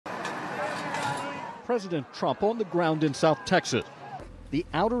President Trump on the ground in South Texas, the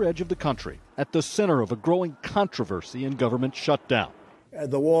outer edge of the country, at the center of a growing controversy in government shutdown.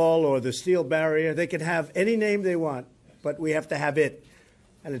 The wall or the steel barrier, they can have any name they want, but we have to have it,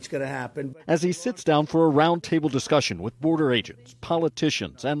 and it's going to happen. As he sits down for a roundtable discussion with border agents,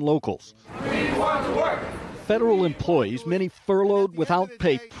 politicians, and locals. We want to work. Federal employees, many furloughed without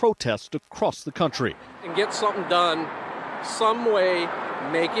pay, protest across the country. And get something done some way,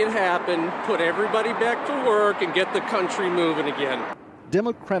 make it happen, put everybody back to work, and get the country moving again.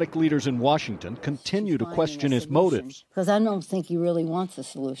 Democratic leaders in Washington continue to question his motives. Because I don't think he really wants a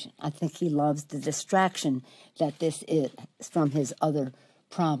solution. I think he loves the distraction that this is from his other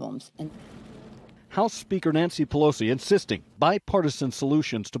problems. House Speaker Nancy Pelosi insisting bipartisan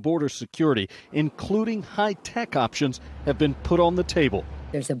solutions to border security, including high-tech options, have been put on the table.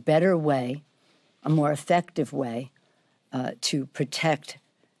 There's a better way, a more effective way to protect,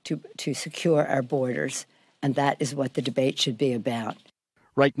 to secure our borders, and that is what the debate should be about.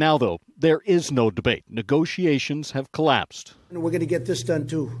 Right now, though, there is no debate. Negotiations have collapsed. We're going to get this done,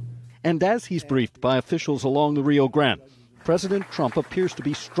 too. And as he's briefed by officials along the Rio Grande, President Trump appears to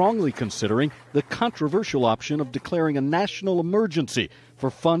be strongly considering the controversial option of declaring a national emergency for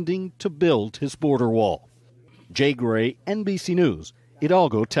funding to build his border wall. Jay Gray, NBC News,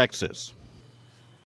 Hidalgo, Texas.